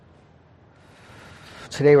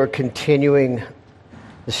Today we're continuing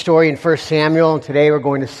the story in 1 Samuel, and today we're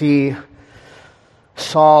going to see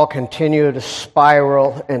Saul continue to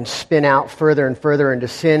spiral and spin out further and further into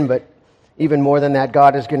sin, but even more than that,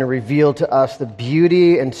 God is going to reveal to us the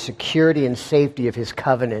beauty and security and safety of His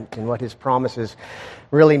covenant and what His promises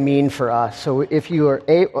really mean for us. So if you are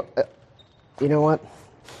able, you know what?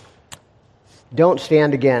 Don't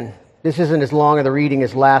stand again. This isn't as long of the reading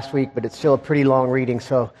as last week, but it's still a pretty long reading,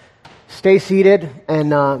 so stay seated,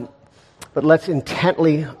 but let's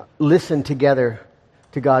intently listen together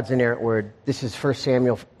to God's inerrant word. This is 1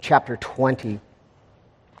 Samuel chapter 20.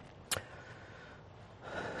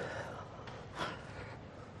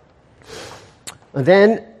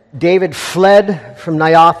 Then David fled from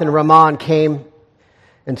Naioth and Ramah and came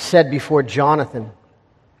and said before Jonathan,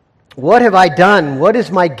 "What have I done? What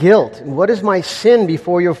is my guilt? And what is my sin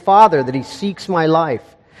before your father that he seeks my life?"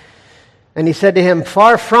 And he said to him,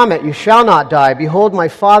 "Far from it, you shall not die. Behold, my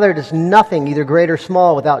father does nothing, either great or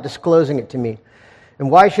small, without disclosing it to me. And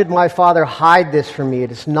why should my father hide this from me?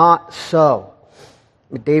 It is not so."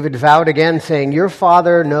 But David vowed again, saying, "Your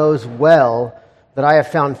father knows well that I have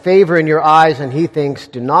found favor in your eyes," and he thinks,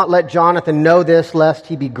 "Do not let Jonathan know this, lest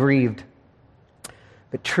he be grieved.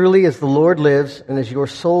 But truly as the Lord lives, and as your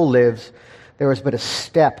soul lives, there is but a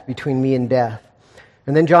step between me and death."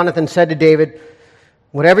 And then Jonathan said to David,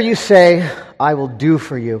 "Whatever you say, I will do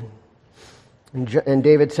for you." And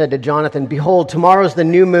David said to Jonathan, "Behold, tomorrow is the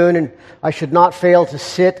new moon, and I should not fail to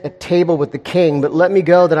sit at table with the king, but let me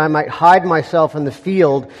go that I might hide myself in the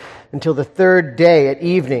field until the third day at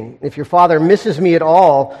evening. If your father misses me at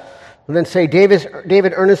all, then say,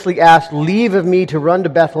 David earnestly asked leave of me to run to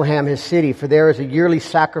Bethlehem, his city, for there is a yearly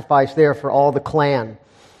sacrifice there for all the clan.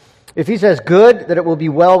 If he says good, that it will be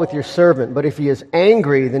well with your servant, but if he is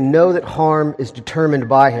angry, then know that harm is determined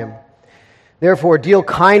by him. Therefore deal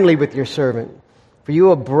kindly with your servant, for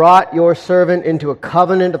you have brought your servant into a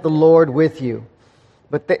covenant of the Lord with you.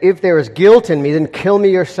 But if there is guilt in me, then kill me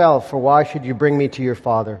yourself, for why should you bring me to your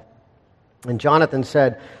father?" And Jonathan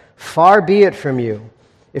said, "Far be it from you.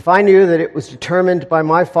 If I knew that it was determined by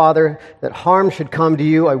my father that harm should come to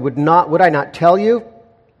you, would I not tell you?"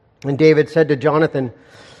 And David said to Jonathan,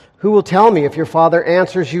 "Who will tell me if your father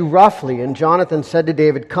answers you roughly?" And Jonathan said to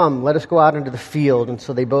David, "Come, let us go out into the field." And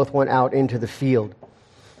so they both went out into the field.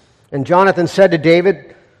 And Jonathan said to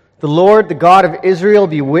David, "The Lord, the God of Israel,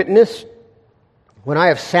 be witness. When I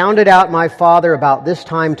have sounded out my father about this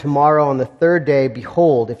time tomorrow on the third day,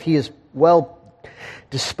 behold, if he is well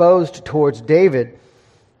disposed towards David,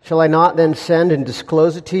 shall I not then send and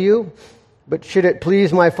disclose it to you? But should it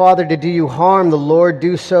please my father to do you harm, the Lord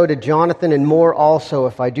do so to Jonathan and more also,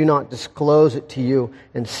 if I do not disclose it to you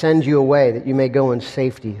and send you away, that you may go in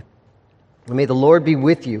safety. And may the Lord be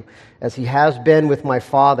with you, as he has been with my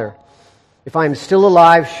father. If I am still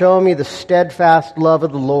alive, show me the steadfast love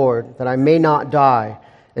of the Lord, that I may not die.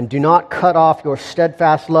 And do not cut off your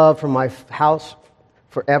steadfast love from my house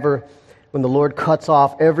forever, when the Lord cuts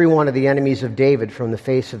off every one of the enemies of David from the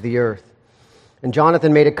face of the earth." And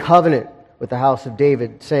Jonathan made a covenant with the house of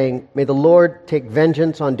David, saying, "May the Lord take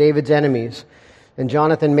vengeance on David's enemies." And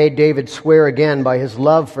Jonathan made David swear again by his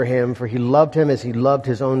love for him, for he loved him as he loved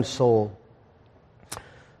his own soul.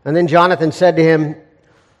 And then Jonathan said to him,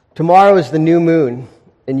 "Tomorrow is the new moon,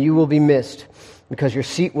 and you will be missed, because your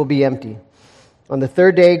seat will be empty. On the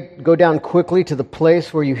third day, go down quickly to the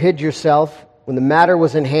place where you hid yourself when the matter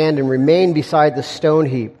was in hand, and remain beside the stone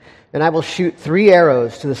heap. And I will shoot 3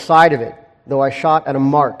 arrows to the side of it, though I shot at a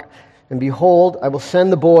mark. And behold, I will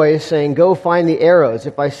send the boy, saying, go find the arrows.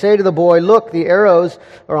 If I say to the boy, look, the arrows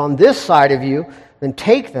are on this side of you, then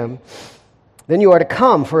take them. Then you are to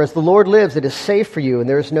come, for as the Lord lives, it is safe for you, and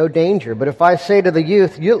there is no danger. But if I say to the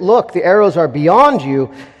youth, look, the arrows are beyond you,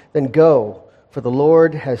 then go, for the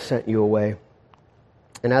Lord has sent you away.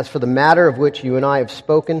 And as for the matter of which you and I have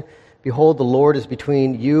spoken, behold, the Lord is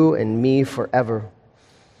between you and me forever."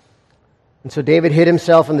 And so David hid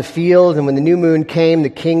himself in the field, and when the new moon came, the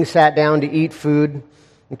king sat down to eat food.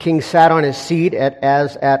 The king sat on his seat,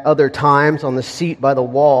 as at other times, on the seat by the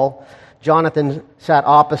wall. Jonathan sat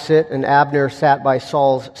opposite, and Abner sat by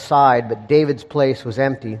Saul's side, but David's place was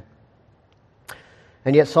empty.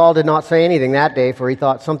 And yet Saul did not say anything that day, for he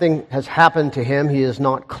thought, something has happened to him. He is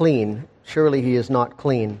not clean. Surely he is not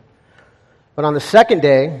clean. But on the second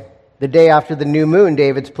day, the day after the new moon,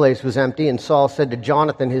 David's place was empty, and Saul said to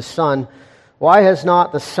Jonathan, his son, "Why has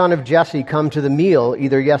not the son of Jesse come to the meal,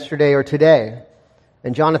 either yesterday or today?"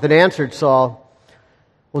 And Jonathan answered Saul,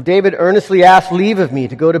 "Well, David earnestly asked leave of me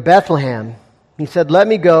to go to Bethlehem. He said, 'Let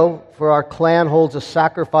me go, for our clan holds a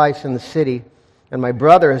sacrifice in the city, and my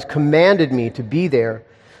brother has commanded me to be there.'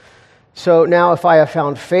 So now if I have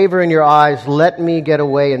found favor in your eyes, let me get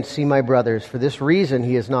away and see my brothers. For this reason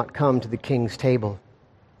he has not come to the king's table."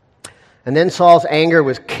 And then Saul's anger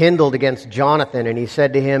was kindled against Jonathan, and he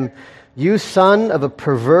said to him, "You son of a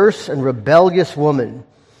perverse and rebellious woman,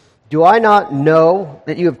 do I not know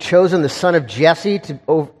that you have chosen the son of Jesse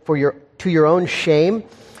to your own shame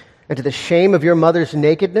and to the shame of your mother's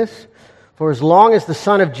nakedness? For as long as the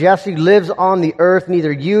son of Jesse lives on the earth,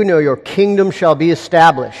 neither you nor your kingdom shall be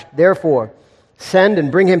established. Therefore, send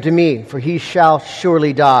and bring him to me, for he shall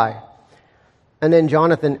surely die." And then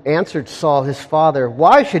Jonathan answered Saul his father,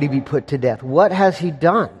 "Why should he be put to death? What has he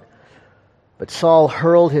done?" But Saul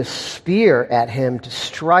hurled his spear at him to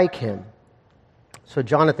strike him. So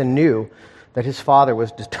Jonathan knew that his father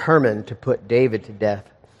was determined to put David to death.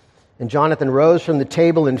 And Jonathan rose from the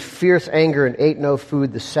table in fierce anger and ate no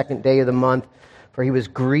food the second day of the month, for he was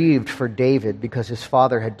grieved for David because his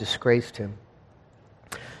father had disgraced him.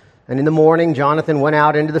 And in the morning Jonathan went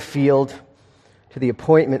out into the field to the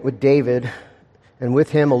appointment with David, and with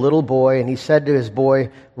him a little boy, and he said to his boy,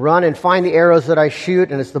 "Run and find the arrows that I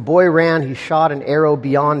shoot." And as the boy ran, he shot an arrow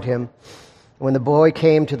beyond him. When the boy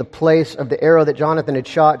came to the place of the arrow that Jonathan had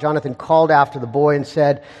shot, Jonathan called after the boy and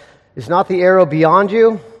said, "Is not the arrow beyond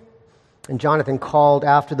you?" And Jonathan called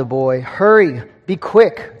after the boy, "Hurry, be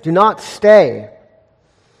quick, do not stay."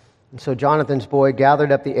 And so Jonathan's boy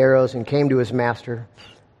gathered up the arrows and came to his master.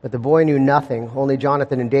 But the boy knew nothing, only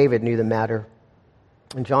Jonathan and David knew the matter.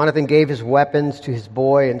 And Jonathan gave his weapons to his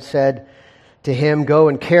boy and said to him, "Go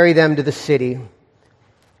and carry them to the city."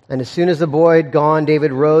 And as soon as the boy had gone,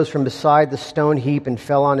 David rose from beside the stone heap and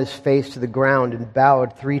fell on his face to the ground and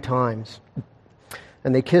bowed 3 times.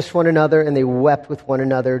 And they kissed one another and they wept with one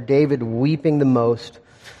another, David weeping the most.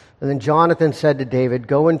 And then Jonathan said to David,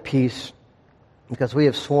 "Go in peace, because we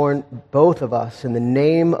have sworn both of us in the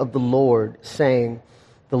name of the Lord, saying,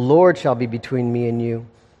 'The Lord shall be between me and you,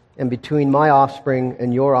 and between my offspring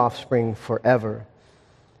and your offspring forever.'"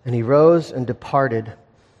 And he rose and departed,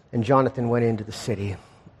 and Jonathan went into the city.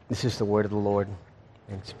 This is the word of the Lord.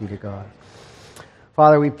 Thanks be to God.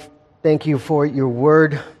 Father, we thank you for your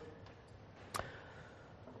word.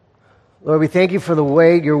 Lord, we thank you for the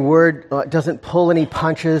way your word doesn't pull any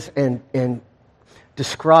punches and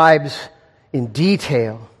describes in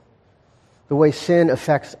detail the way sin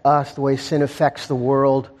affects us, the way sin affects the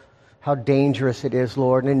world, how dangerous it is,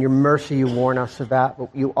 Lord. And in your mercy, you warn us of that. But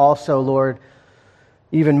you also, Lord,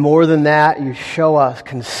 even more than that, you show us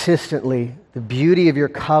consistently the beauty of your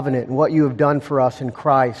covenant and what you have done for us in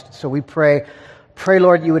Christ. So we pray,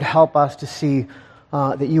 Lord, you would help us to see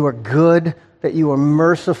that you are good, that you are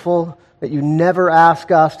merciful, that you never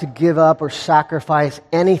ask us to give up or sacrifice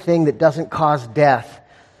anything that doesn't cause death,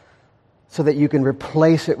 so that you can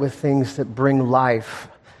replace it with things that bring life.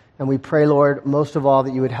 And we pray, Lord, most of all,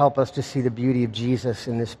 that you would help us to see the beauty of Jesus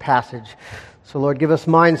in this passage. So, Lord, give us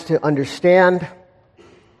minds to understand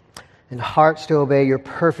and hearts to obey your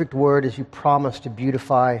perfect word as you promise to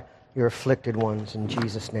beautify your afflicted ones. In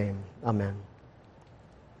Jesus' name, amen.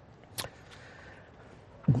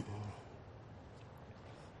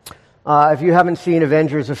 If you haven't seen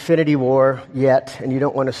Avengers: Infinity War yet, and you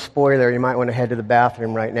don't want a spoiler, you might want to head to the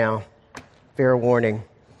bathroom right now. Fair warning.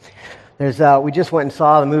 We just went and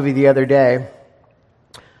saw the movie the other day.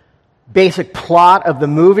 Basic plot of the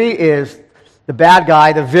movie is the bad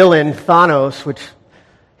guy, the villain, Thanos, which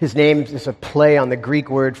his name is a play on the Greek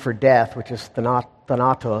word for death, which is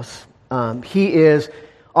Thanatos. He is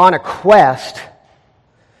on a quest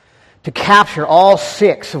to capture all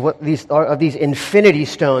 6 of these infinity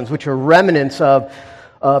stones, which are remnants of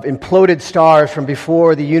imploded stars from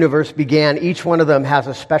before the universe began. Each one of them has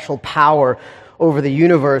a special power over the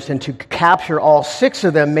universe, and to capture all 6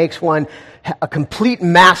 of them makes one a complete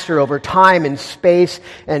master over time and space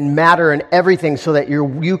and matter and everything, so that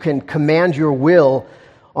you can command your will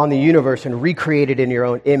on the universe and recreate it in your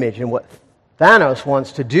own image. And what Thanos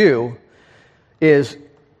wants to do is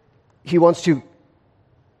he wants to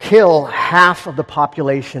kill half of the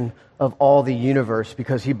population of all the universe,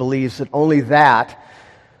 because he believes that only that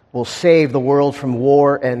will save the world from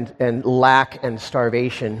war and lack and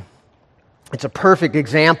starvation. It's a perfect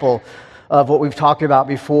example of what we've talked about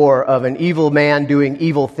before, of an evil man doing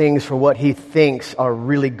evil things for what he thinks are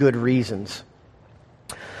really good reasons.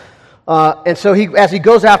 And so as he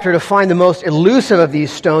goes after to find the most elusive of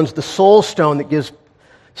these stones, the soul stone that gives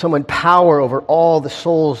someone power over all the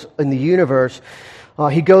souls in the universe,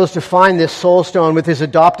 he goes to find this soul stone with his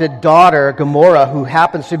adopted daughter, Gamora, who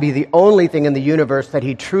happens to be the only thing in the universe that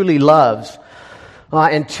he truly loves.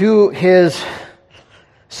 And to his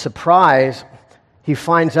surprise, he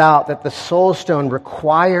finds out that the soul stone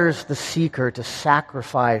requires the seeker to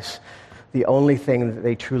sacrifice the only thing that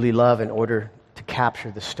they truly love in order to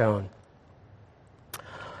capture the stone.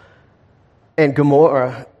 And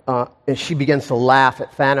Gamora, and she begins to laugh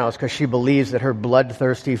at Thanos because she believes that her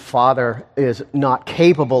bloodthirsty father is not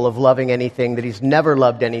capable of loving anything, that he's never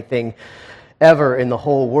loved anything ever in the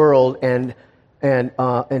whole world. And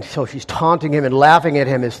so she's taunting him and laughing at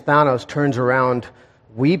him as Thanos turns around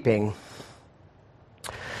weeping,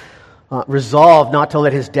 resolved not to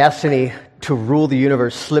let his destiny to rule the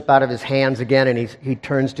universe slip out of his hands again. And he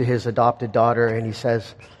turns to his adopted daughter and he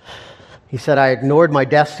said, I ignored my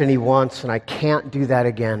destiny once and I can't do that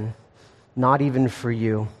again, not even for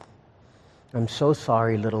you. I'm so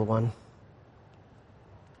sorry, little one.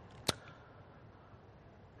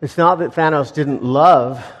 It's not that Thanos didn't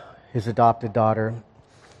love his adopted daughter.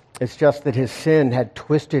 It's just that his sin had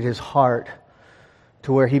twisted his heart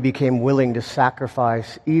to where he became willing to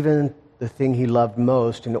sacrifice even the thing he loved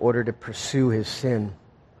most in order to pursue his sin.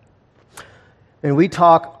 And we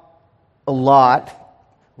talk a lot,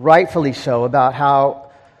 rightfully so, about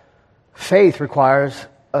how faith requires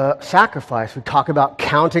sacrifice. We talk about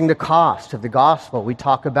counting the cost of the gospel. We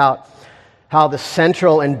talk about how the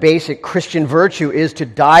central and basic Christian virtue is to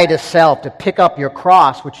die to self, to pick up your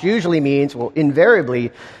cross, which usually means, well,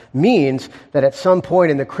 invariably means that at some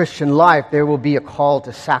point in the Christian life there will be a call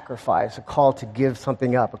to sacrifice, a call to give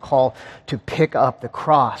something up, a call to pick up the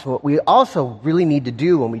cross. What we also really need to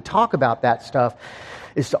do when we talk about that stuff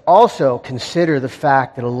is to also consider the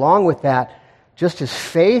fact that along with that, just as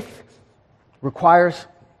faith requires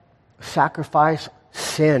sacrifice,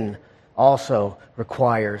 sin also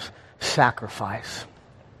requires sacrifice.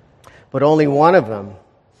 But only one of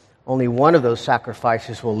those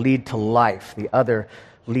sacrifices will lead to life. The other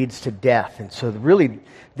leads to death. And so really,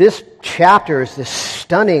 this chapter is this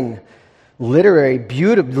stunning literary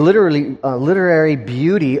beauty of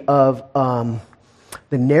the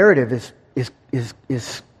narrative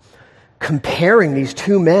is comparing these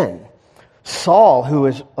two men. Saul, who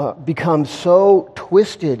has become so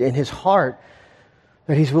twisted in his heart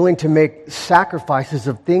that he's willing to make sacrifices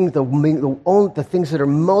of things, the things that are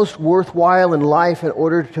most worthwhile in life in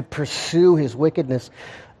order to pursue his wickedness.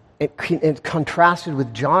 It contrasted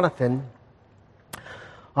with Jonathan,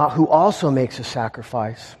 who also makes a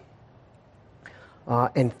sacrifice.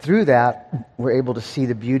 And through that, we're able to see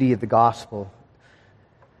the beauty of the gospel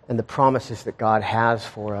and the promises that God has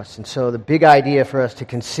for us. And so the big idea for us to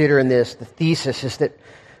consider in this, the thesis, is that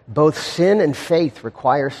both sin and faith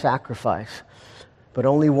require sacrifice, but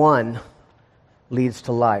only one leads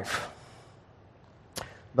to life.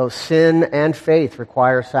 Both sin and faith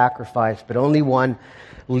require sacrifice, but only one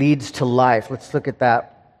leads to life. Let's look at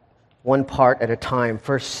that one part at a time.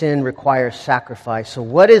 First, sin requires sacrifice. So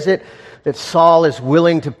what is it that Saul is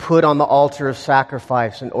willing to put on the altar of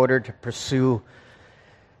sacrifice in order to pursue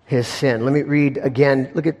his sin? Let me read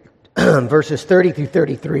again. Look at verses 30 through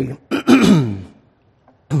 33.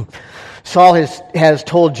 Saul has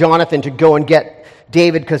told Jonathan to go and get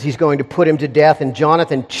David because he's going to put him to death, and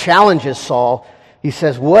Jonathan challenges Saul. He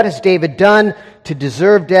says, what has David done to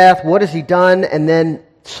deserve death? What has he done? And then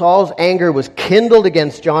Saul's anger was kindled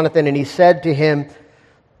against Jonathan, and he said to him,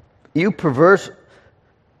 you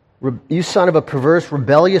son of a perverse,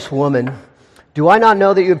 rebellious woman, do I not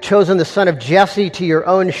know that you have chosen the son of Jesse to your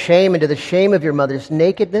own shame and to the shame of your mother's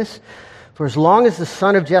nakedness? For as long as the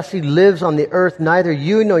son of Jesse lives on the earth, neither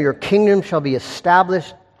you nor your kingdom shall be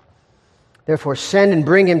established. Therefore send and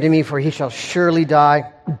bring him to me, for he shall surely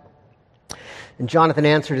die. And Jonathan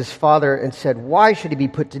answered his father and said, why should he be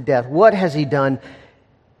put to death? What has he done?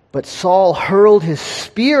 But Saul hurled his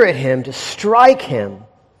spear at him to strike him.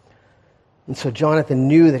 And so Jonathan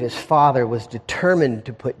knew that his father was determined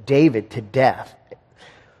to put David to death.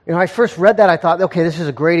 You know, I first read that, I thought, okay, this is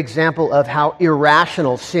a great example of how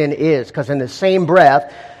irrational sin is, because in the same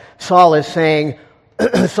breath, Saul is saying,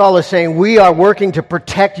 we are working to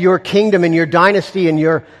protect your kingdom and your dynasty and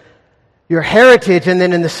your heritage, and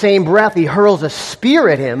then in the same breath, he hurls a spear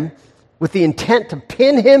at him with the intent to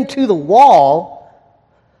pin him to the wall.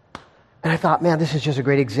 And I thought, man, this is just a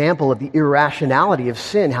great example of the irrationality of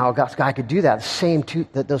sin, how a guy could do that,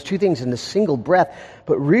 those two things in the single breath.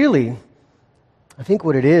 But really, I think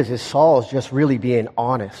what it is Saul is just really being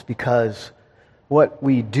honest, because what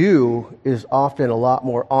we do is often a lot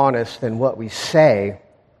more honest than what we say.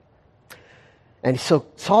 And so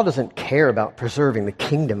Saul doesn't care about preserving the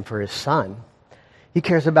kingdom for his son. He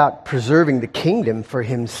cares about preserving the kingdom for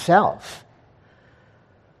himself.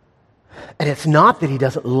 And it's not that he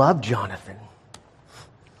doesn't love Jonathan.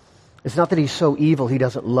 It's not that he's so evil he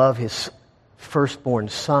doesn't love his firstborn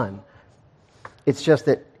son. It's just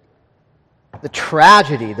that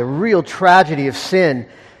the real tragedy of sin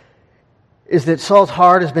is that Saul's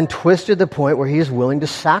heart has been twisted to the point where he is willing to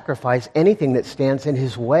sacrifice anything that stands in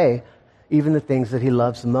his way, even the things that he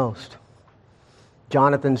loves the most.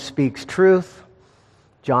 Jonathan speaks truth.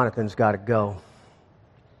 Jonathan's got to go.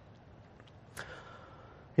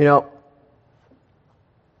 You know,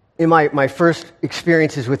 in my first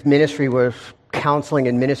experiences with ministry was counseling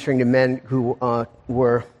and ministering to men who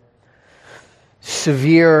were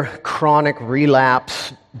severe, chronic,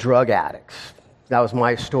 relapse drug addicts. That was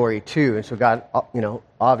my story too, and so God,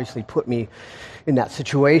 obviously put me in that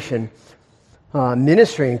situation,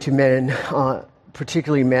 ministering to men,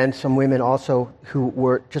 particularly men, some women also, who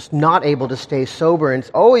were just not able to stay sober, and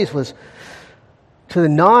it always was, to the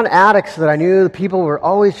non-addicts that I knew, the people were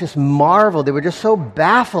always just marveled. They were just so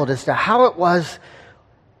baffled as to how it was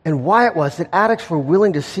and why it was that addicts were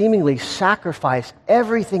willing to seemingly sacrifice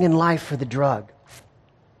everything in life for the drug.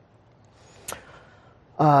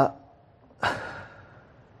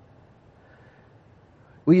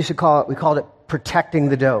 We called it protecting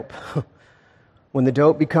the dope. When the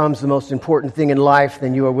dope becomes the most important thing in life,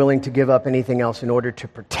 then you are willing to give up anything else in order to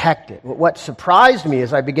protect it. What surprised me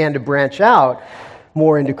as I began to branch out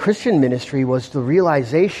more into Christian ministry was the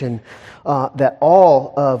realization that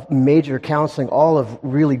all of major counseling, all of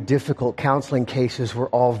really difficult counseling cases were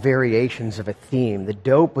all variations of a theme. The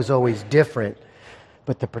dope was always different,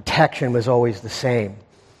 but the protection was always the same.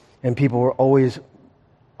 And people were always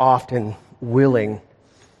often willing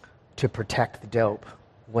to protect the dope,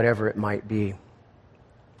 whatever it might be.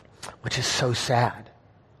 Which is so sad,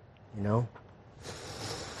 you know?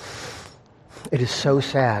 It is so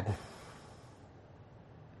sad.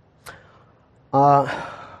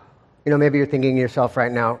 Maybe you're thinking to yourself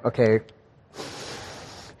right now, okay,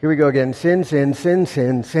 here we go again. Sin, sin, sin,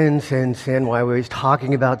 sin, sin, sin, sin. Why are we always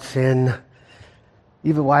talking about sin?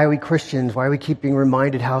 Even why are we Christians? Why are we keep being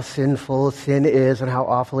reminded how sinful sin is and how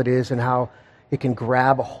awful it is and how it can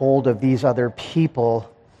grab a hold of these other people?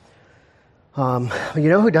 You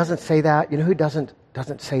know who doesn't say that? You know who doesn't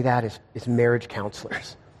say that is marriage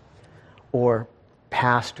counselors or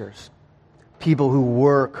pastors, people who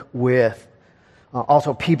work with,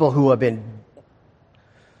 also people who have been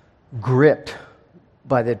gripped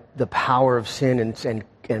by the power of sin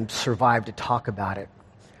and survived to talk about it.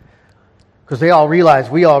 Because we all realize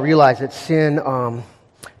that sin,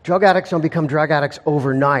 drug addicts don't become drug addicts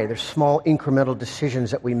overnight. There's small incremental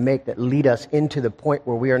decisions that we make that lead us into the point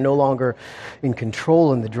where we are no longer in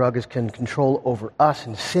control and the drug can control over us.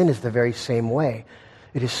 And sin is the very same way.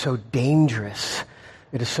 It is so dangerous.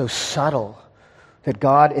 It is so subtle that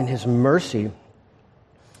God in His mercy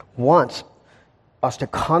wants us to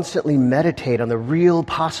constantly meditate on the real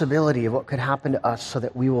possibility of what could happen to us so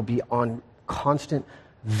that we will be on constant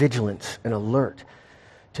vigilance and alert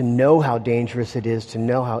to know how dangerous it is, to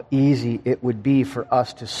know how easy it would be for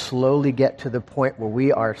us to slowly get to the point where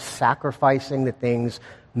we are sacrificing the things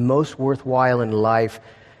most worthwhile in life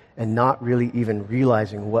and not really even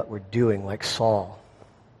realizing what we're doing, like Saul.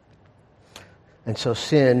 And so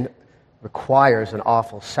sin requires an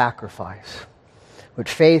awful sacrifice,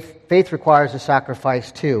 which faith requires a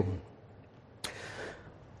sacrifice too.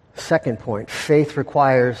 Second point, faith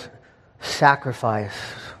requires sacrifice.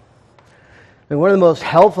 And one of the most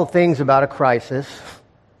helpful things about a crisis,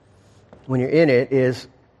 when you're in it, is,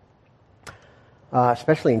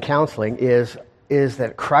 especially in counseling, is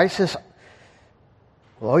that crisis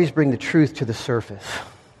will always bring the truth to the surface.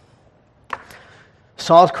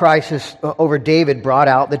 Saul's crisis over David brought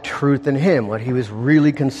out the truth in him, what he was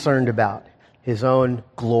really concerned about, his own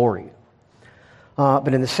glory.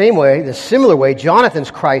 But in the similar way,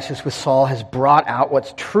 Jonathan's crisis with Saul has brought out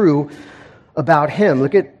what's true about him.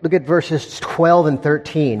 Look at verses 12 and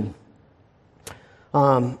 13.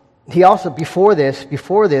 He also, before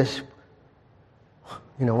this,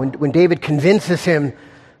 when David convinces him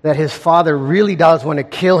that his father really does want to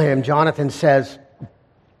kill him, Jonathan says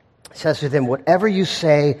to them, "Whatever you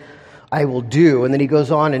say, I will do." And then he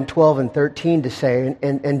goes on in 12 and 13 to say,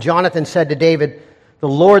 and Jonathan said to David, "The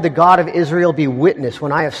Lord, the God of Israel, be witness.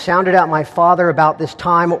 When I have sounded out my father about this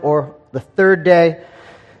time or the third day,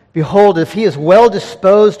 behold, if he is well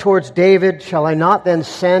disposed towards David, shall I not then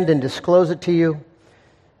send and disclose it to you?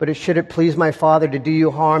 But should it please my father to do you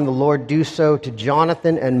harm, the Lord do so to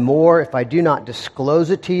Jonathan and more, if I do not disclose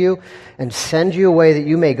it to you and send you away that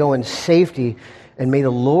you may go in safety. And may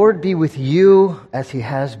the Lord be with you as he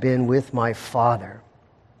has been with my father."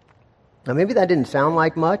 Now maybe that didn't sound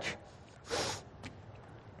like much.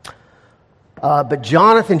 But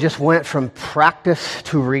Jonathan just went from practice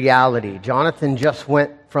to reality. Jonathan just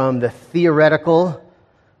went from the theoretical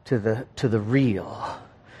to the real.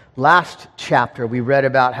 Last chapter, we read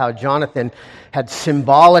about how Jonathan had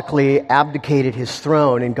symbolically abdicated his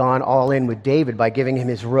throne and gone all in with David by giving him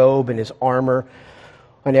his robe and his armor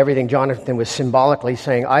and everything. Jonathan was symbolically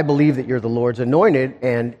saying, I believe that you're the Lord's anointed,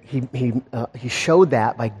 and he showed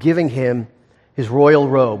that by giving him his royal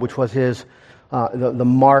robe, which was his the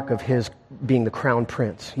mark of his being the crown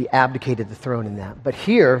prince. He abdicated the throne in that. But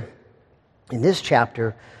here, in this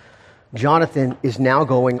chapter, Jonathan is now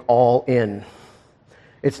going all in.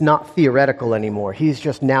 It's not theoretical anymore. He's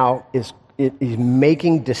just now he's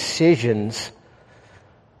making decisions,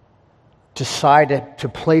 decided to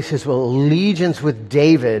place his allegiance with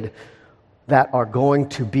David that are going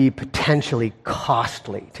to be potentially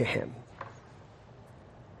costly to him.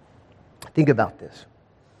 Think about this.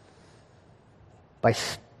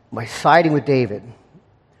 By siding with David,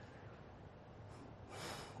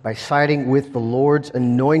 by siding with the Lord's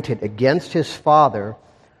anointed against his father,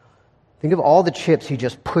 think of all the chips he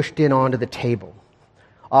just pushed in onto the table.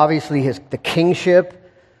 Obviously, the kingship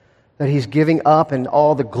that he's giving up, and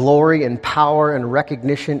all the glory and power and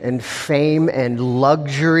recognition and fame and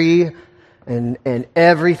luxury and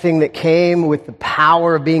everything that came with the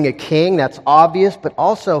power of being a king, that's obvious, but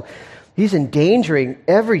also he's endangering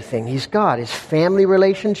everything he's got. His family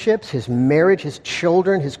relationships, his marriage, his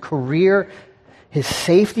children, his career, his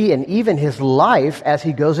safety, and even his life as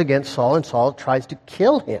he goes against Saul, and Saul tries to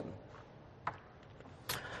kill him.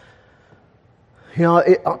 You know,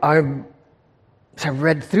 I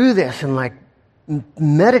read through this and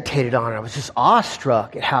meditated on it. I was just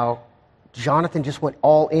awestruck at how Jonathan just went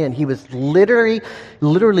all in. He was literally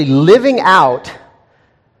living out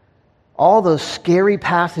all those scary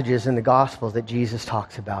passages in the Gospels that Jesus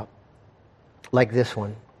talks about, like this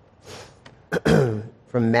one.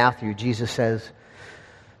 From Matthew, Jesus says,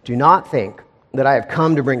 "Do not think that I have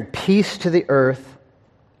come to bring peace to the earth.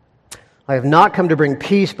 I have not come to bring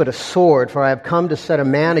peace, but a sword, for I have come to set a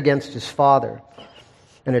man against his father,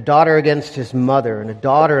 and a daughter against his mother, and a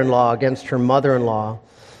daughter-in-law against her mother-in-law.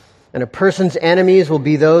 And a person's enemies will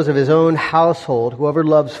be those of his own household. Whoever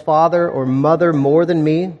loves father or mother more than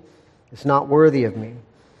me is not worthy of me.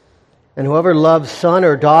 And whoever loves son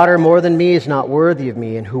or daughter more than me is not worthy of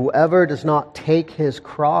me. And whoever does not take his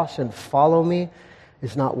cross and follow me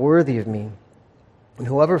is not worthy of me. And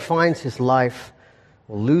whoever finds his life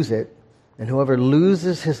will lose it. And whoever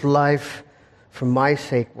loses his life for my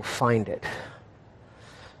sake will find it."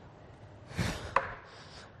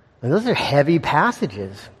 And those are heavy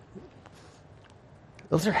passages.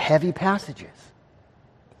 Those are heavy passages.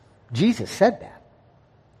 Jesus said that.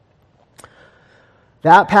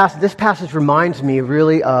 This passage reminds me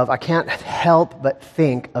really of, I can't help but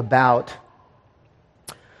think about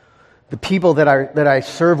the people that I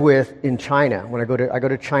serve with in China. When I go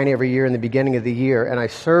to China every year in the beginning of the year, and I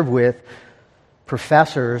serve with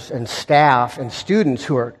professors and staff and students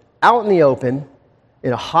who are out in the open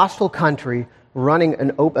in a hostile country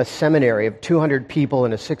running a seminary of 200 people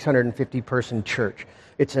in a 650-person church.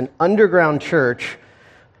 It's an underground church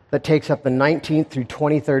that takes up the 19th through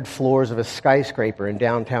 23rd floors of a skyscraper in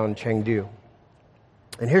downtown Chengdu.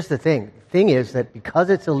 And here's the thing. The thing is that because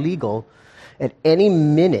it's illegal, at any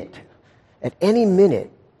minute,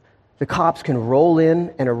 the cops can roll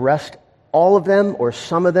in and arrest all of them or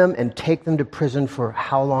some of them and take them to prison for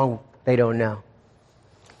how long, they don't know.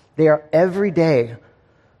 They are every day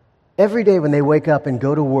when they wake up and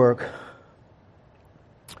go to work,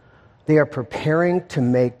 they are preparing to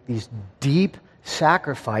make these deep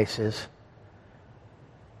sacrifices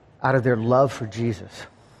out of their love for Jesus.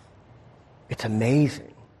 It's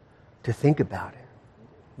amazing to think about it.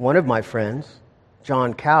 One of my friends,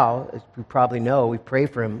 John Cow, as you probably know, we pray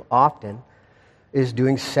for him often, is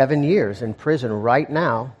doing 7 years in prison right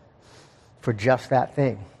now for just that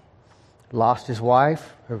thing. Lost his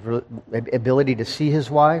wife, her ability to see his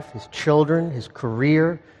wife, his children, his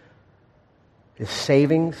career, his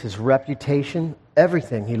savings, his reputation,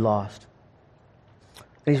 everything he lost.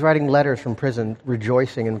 And he's writing letters from prison,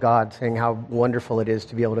 rejoicing in God, saying how wonderful it is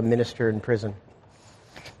to be able to minister in prison.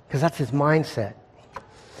 Because that's his mindset.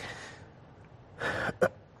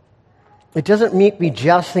 It doesn't make me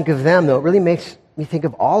just think of them, though. It really makes me think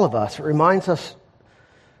of all of us. It reminds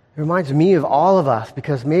me of all of us,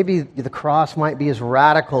 because maybe the cross might be as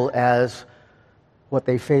radical as what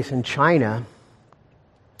they face in China.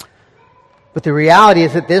 But the reality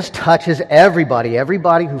is that this touches everybody.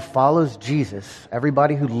 Everybody who follows Jesus,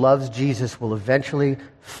 everybody who loves Jesus will eventually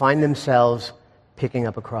find themselves picking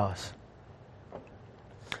up a cross.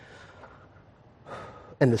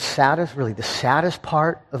 And the saddest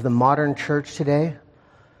part of the modern church today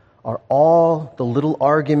are all the little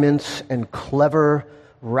arguments and clever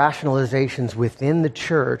rationalizations within the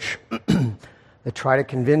church that try to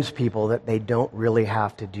convince people that they don't really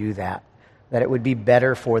have to do that it would be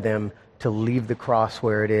better for them to leave the cross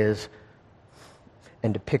where it is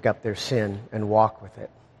and to pick up their sin and walk with it.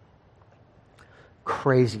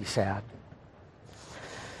 Crazy sad.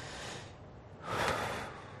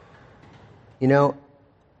 You know,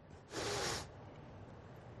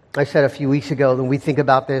 I said a few weeks ago, when we think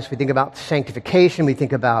about this, we think about sanctification, we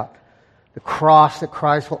think about the cross that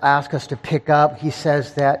Christ will ask us to pick up. He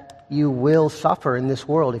says that you will suffer in this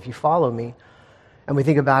world if you follow me. And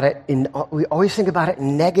we always think about it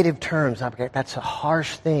in negative terms. Okay, that's a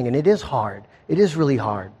harsh thing, and it is hard. It is really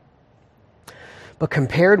hard. But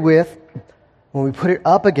compared with, when we put it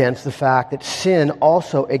up against the fact that sin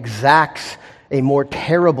also exacts a more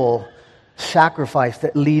terrible sacrifice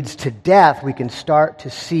that leads to death, we can start to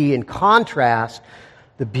see in contrast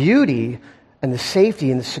the beauty and the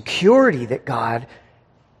safety and the security that God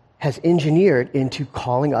has engineered into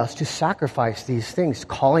calling us to sacrifice these things,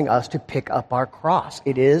 calling us to pick up our cross.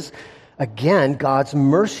 It is, again, God's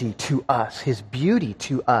mercy to us, His beauty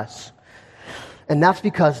to us. And that's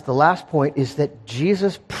because the last point is that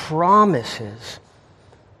Jesus promises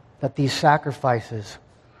that these sacrifices,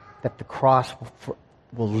 that the cross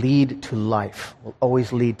will lead to life, will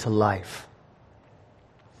always lead to life.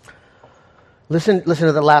 Listen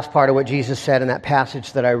to the last part of what Jesus said in that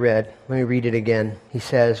passage that I read. Let me read it again. He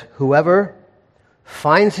says, whoever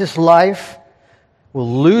finds his life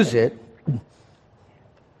will lose it,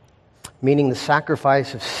 meaning the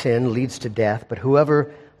sacrifice of sin leads to death, but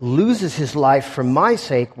whoever loses his life for my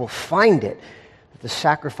sake will find it. The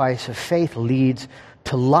sacrifice of faith leads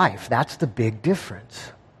to life. That's the big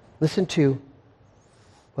difference. Look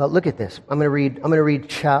at this. I'm going to read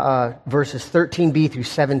verses 13b through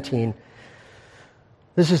 17.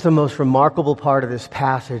 This is the most remarkable part of this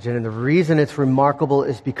passage, and the reason it's remarkable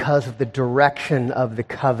is because of the direction of the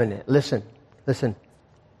covenant. Listen.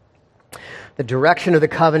 The direction of the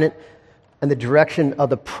covenant and the direction of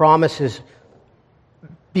the promises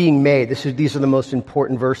being made. These are the most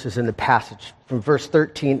important verses in the passage. From verse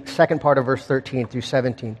 13, second part of verse 13 through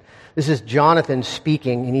 17. This is Jonathan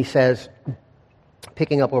speaking, and he says,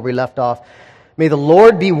 picking up where we left off, "May the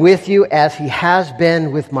Lord be with you as He has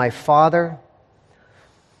been with my father.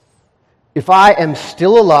 If I am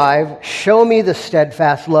still alive, show me the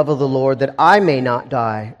steadfast love of the Lord, that I may not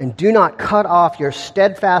die. And do not cut off your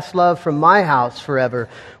steadfast love from my house forever,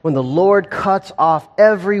 when the Lord cuts off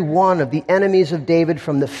every one of the enemies of David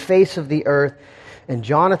from the face of the earth." And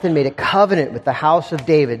Jonathan made a covenant with the house of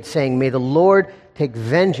David, saying, "May the Lord take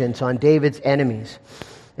vengeance on David's enemies."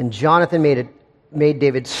 And Jonathan made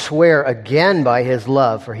David swear again by his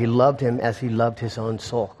love, for he loved him as he loved his own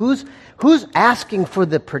soul. Who's asking for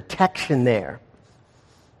the protection there?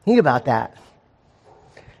 Think about that.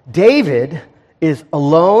 David is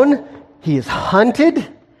alone. He is hunted.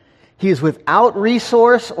 He is without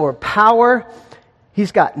resource or power.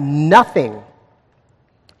 He's got nothing.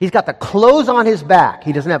 He's got the clothes on his back.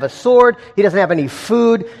 He doesn't have a sword. He doesn't have any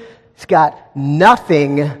food. He's got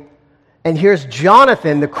nothing. And here's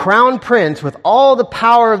Jonathan, the crown prince, with all the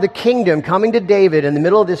power of the kingdom, coming to David in the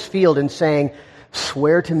middle of this field and saying,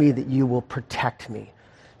 "Swear to me that you will protect me.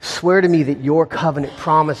 Swear to me that your covenant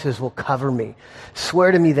promises will cover me.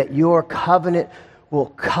 Swear to me that your covenant will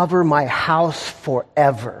cover my house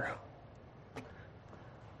forever."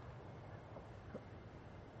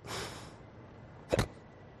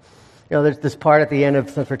 You know, there's this part at the end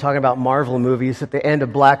of, since we're talking about Marvel movies, at the end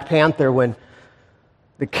of Black Panther, when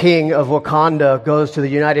the king of Wakanda goes to the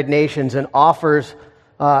United Nations and offers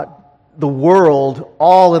the world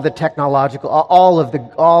all of the technological, all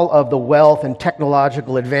of the wealth and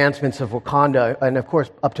technological advancements of Wakanda. And of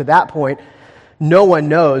course, up to that point, no one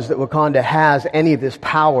knows that Wakanda has any of this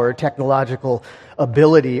power, technological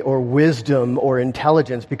ability, or wisdom, or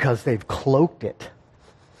intelligence, because they've cloaked it.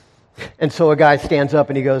 And so a guy stands up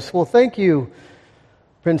and he goes, "Well, thank you,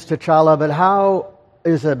 Prince T'Challa, but how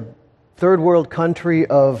is a third world country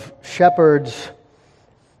of shepherds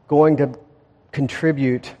going to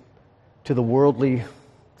contribute to the worldly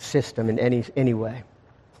system in any way?"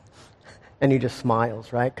 And he just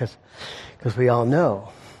smiles, right? Because we all know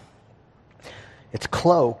it's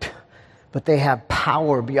cloaked, but they have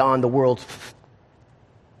power beyond the world's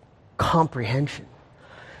comprehension.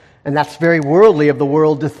 And that's very worldly of the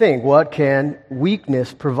world to think. What can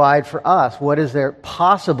weakness provide for us? What is there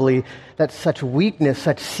possibly that such weakness,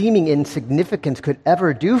 such seeming insignificance could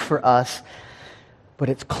ever do for us? But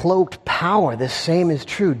it's cloaked power. The same is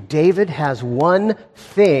true. David has one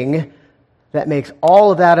thing that makes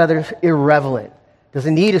all of that other irrelevant.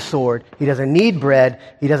 Doesn't need a sword. He doesn't need bread.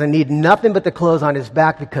 He doesn't need nothing but the clothes on his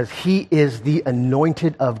back because he is the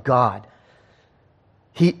anointed of God.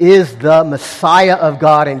 He is the Messiah of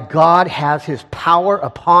God, and God has his power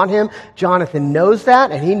upon him. Jonathan knows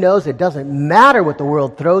that, and he knows it doesn't matter what the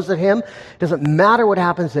world throws at him. It doesn't matter what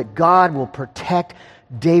happens, that God will protect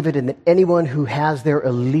David, and that anyone who has their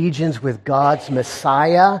allegiance with God's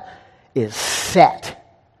Messiah is set.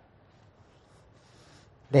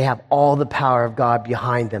 They have all the power of God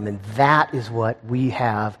behind them, and that is what we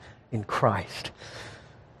have in Christ.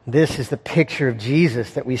 This is the picture of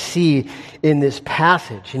Jesus that we see in this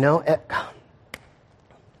passage.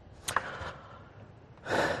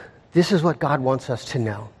 This is what God wants us to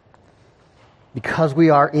know. Because we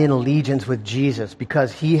are in allegiance with Jesus,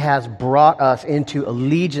 because he has brought us into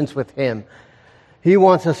allegiance with him, he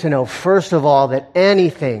wants us to know, first of all, that any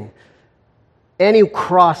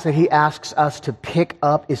cross that he asks us to pick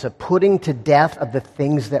up is a putting to death of the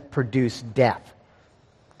things that produce death.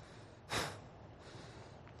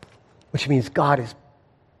 Which means God is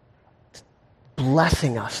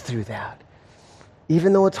blessing us through that.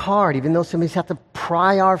 Even though it's hard, even though somebody's have to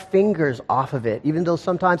pry our fingers off of it, even though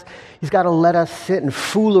sometimes he's got to let us sit and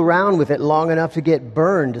fool around with it long enough to get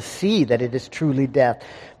burned to see that it is truly death.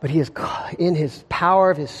 But he is, in his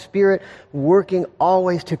power of his Spirit, working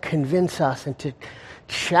always to convince us and to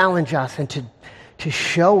challenge us and to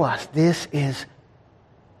show us this is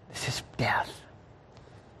death.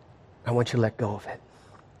 I want you to let go of it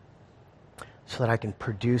so that I can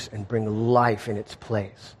produce and bring life in its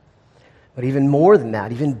place. But even more than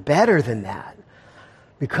that, even better than that,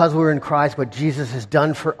 because we're in Christ, what Jesus has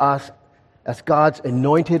done for us as God's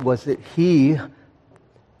anointed was that he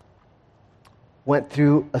went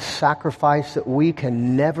through a sacrifice that we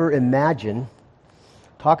can never imagine.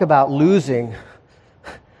 Talk about losing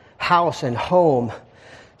house and home.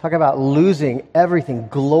 Talk about losing everything,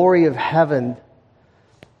 glory of heaven,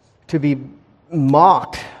 to be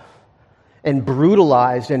mocked and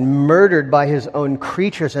brutalized and murdered by his own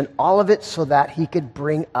creatures, and all of it so that he could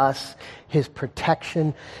bring us his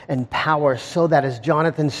protection and power, so that, as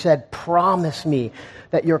Jonathan said, promise me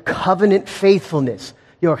that your covenant faithfulness,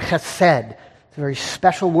 your chesed, it's a very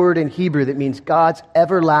special word in Hebrew that means God's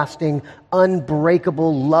everlasting,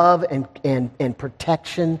 unbreakable love and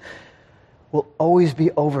protection will always be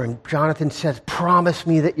over. And Jonathan says, promise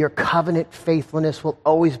me that your covenant faithfulness will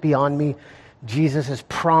always be on me. Jesus has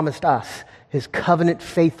promised us his covenant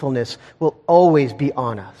faithfulness will always be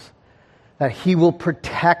on us, that he will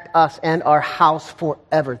protect us and our house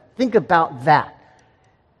forever. Think about that.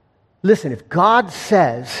 Listen, if God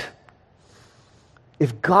says,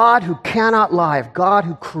 if God who cannot lie, if God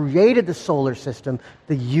who created the solar system,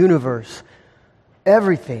 the universe,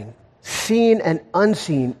 everything, seen and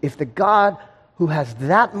unseen, if the God who has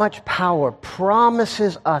that much power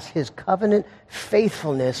promises us his covenant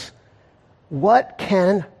faithfulness, what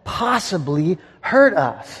can possibly hurt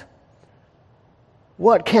us?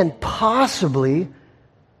 What can possibly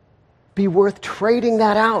be worth trading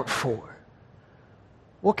that out for?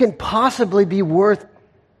 What can possibly be worth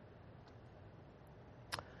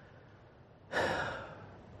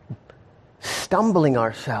stumbling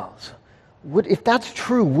ourselves? If that's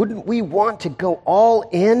true, wouldn't we want to go all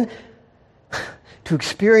in to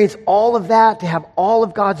experience all of that, to have all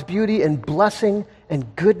of God's beauty and blessing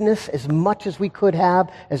and goodness as much as we could have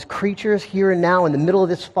as creatures here and now in the middle of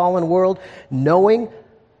this fallen world, knowing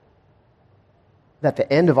that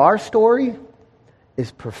the end of our story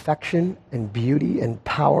is perfection and beauty and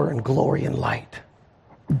power and glory and light?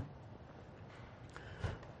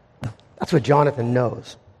 That's what Jonathan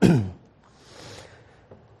knows. And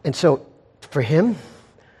so for him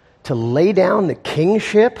to lay down the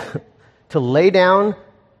kingship, to lay down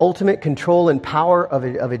ultimate control and power of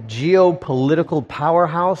a geopolitical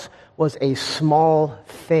powerhouse was a small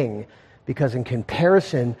thing, because in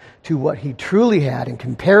comparison to what he truly had, in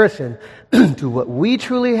comparison to what we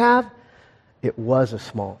truly have, it was a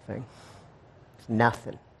small thing. It's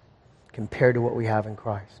nothing compared to what we have in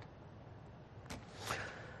Christ.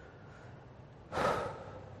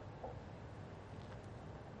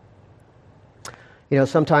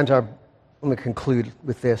 Sometimes let me conclude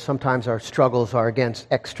with this. Sometimes our struggles are against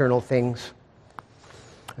external things.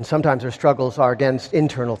 And sometimes our struggles are against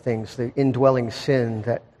internal things, the indwelling sin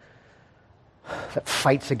that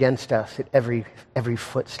fights against us at every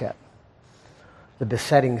footstep. The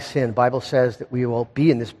besetting sin. The Bible says that we will be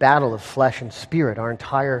in this battle of flesh and spirit our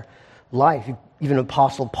entire life. Even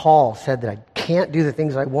Apostle Paul said that I can't do the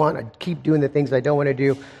things I want. I keep doing the things I don't want to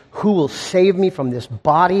do. Who will save me from this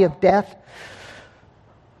body of death?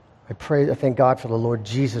 I thank God for the Lord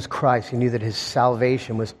Jesus Christ. He knew that his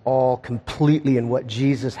salvation was all completely in what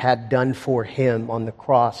Jesus had done for him on the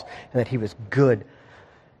cross, and that he was good.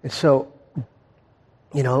 And so,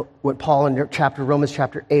 when Paul in Romans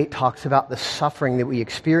chapter 8 talks about the suffering that we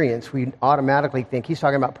experience, we automatically think he's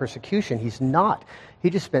talking about persecution. He's not. He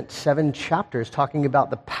just spent 7 chapters talking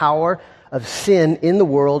about the power of sin in the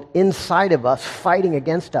world, inside of us, fighting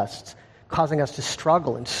against us, causing us to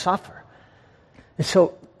struggle and suffer. And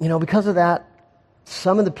so, because of that,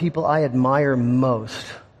 some of the people I admire most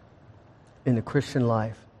in the Christian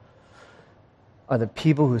life are the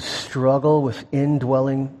people who struggle with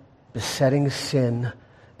indwelling, besetting sin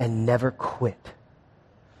and never quit.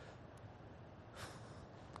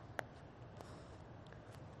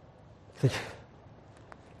 They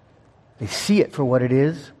see it for what it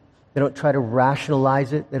is. They don't try to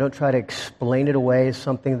rationalize it. They don't try to explain it away as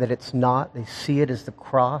something that it's not. They see it as the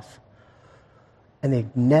cross. And they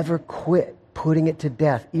never quit putting it to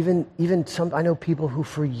death. Even some, I know people who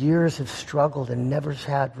for years have struggled and never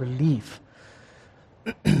had relief.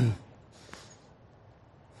 It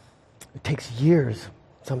takes years,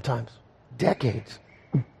 sometimes decades.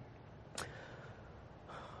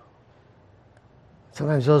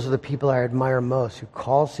 Sometimes those are the people I admire most, who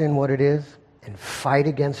call sin what it is and fight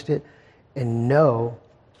against it and know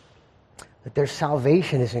that their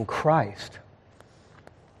salvation is in Christ.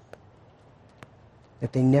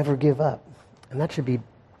 That they never give up. And that should be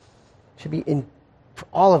for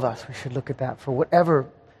all of us. We should look at that for whatever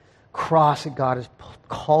cross that God has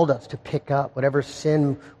called us to pick up, whatever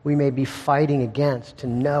sin we may be fighting against, to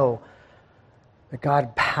know that God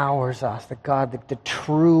empowers us, that God, the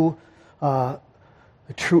true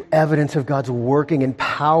evidence of God's working and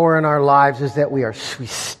power in our lives is that we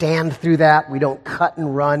stand through that. We don't cut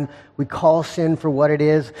and run. We call sin for what it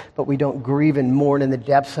is, but we don't grieve and mourn in the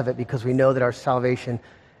depths of it, because we know that our salvation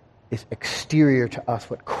is exterior to us,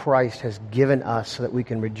 what Christ has given us, so that we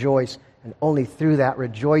can rejoice. And only through that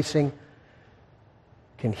rejoicing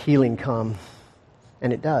can healing come.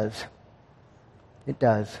 And it does. It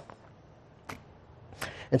does.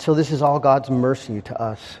 And so this is all God's mercy to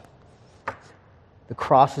us. The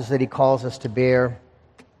crosses that he calls us to bear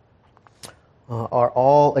are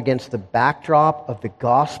all against the backdrop of the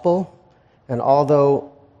gospel. And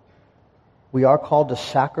although we are called to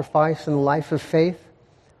sacrifice in the life of faith,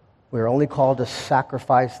 we are only called to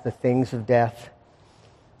sacrifice the things of death.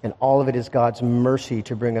 And all of it is God's mercy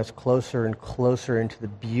to bring us closer and closer into the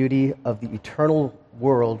beauty of the eternal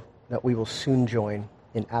world that we will soon join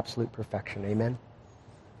in absolute perfection. Amen?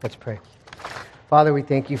 Let's pray. Father, we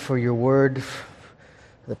thank you for your word,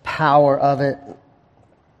 the power of it.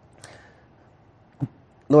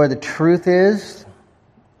 Lord, the truth is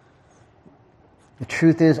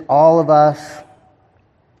all of us,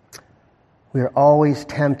 we are always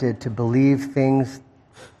tempted to believe things.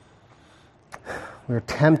 We're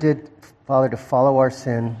tempted, Father, to follow our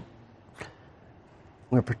sin.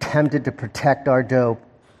 We're tempted to protect our dope.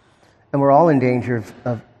 And we're all in danger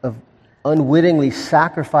of unwittingly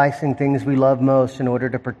sacrificing things we love most in order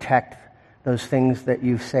to protect those things that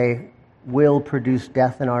you say will produce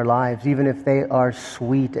death in our lives, even if they are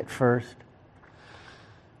sweet at first.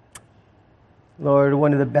 Lord,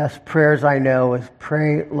 one of the best prayers I know is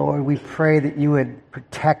we pray that you would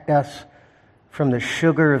protect us from the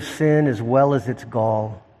sugar of sin as well as its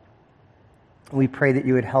gall. We pray that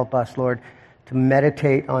you would help us, Lord, to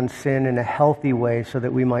meditate on sin in a healthy way so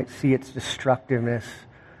that we might see its destructiveness,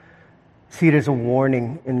 see it as a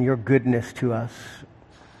warning in your goodness to us.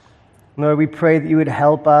 Lord, we pray that you would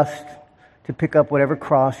help us to pick up whatever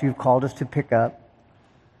cross you've called us to pick up,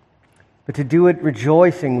 but to do it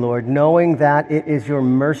rejoicing, Lord, knowing that it is your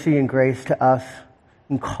mercy and grace to us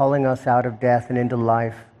in calling us out of death and into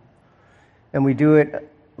life. And we do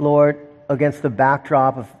it, Lord, against the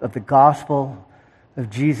backdrop of the gospel, of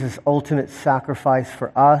Jesus' ultimate sacrifice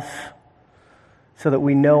for us, so that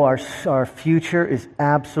we know our future is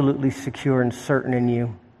absolutely secure and certain in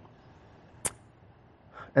you.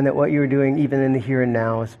 And that what you're doing, even in the here and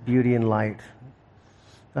now, is beauty and light.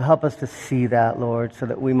 So help us to see that, Lord, so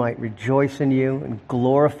that we might rejoice in you and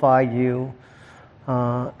glorify you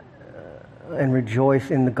and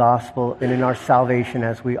rejoice in the gospel and in our salvation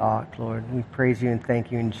as we ought, Lord. We praise you and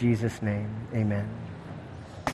thank you in Jesus' name. Amen.